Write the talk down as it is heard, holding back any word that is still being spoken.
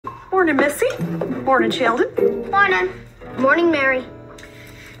Morning, Missy. Morning, Sheldon. Morning. Morning, Mary.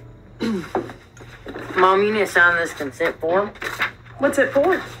 Mom, you need to sign this consent form. What's it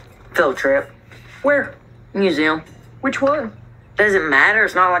for? Field trip. Where? Museum. Which one? Doesn't matter.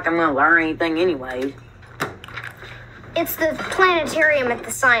 It's not like I'm going to learn anything anyway. It's the planetarium at the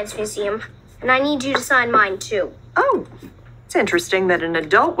Science Museum, and I need you to sign mine too. Oh, it's interesting that an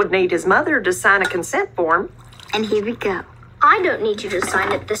adult would need his mother to sign a consent form. And here we go. I don't need you to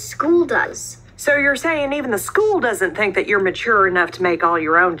sign it, the school does. So you're saying even the school doesn't think that you're mature enough to make all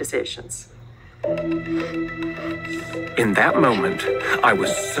your own decisions? In that moment, I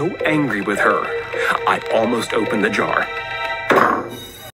was so angry with her, I almost opened the jar.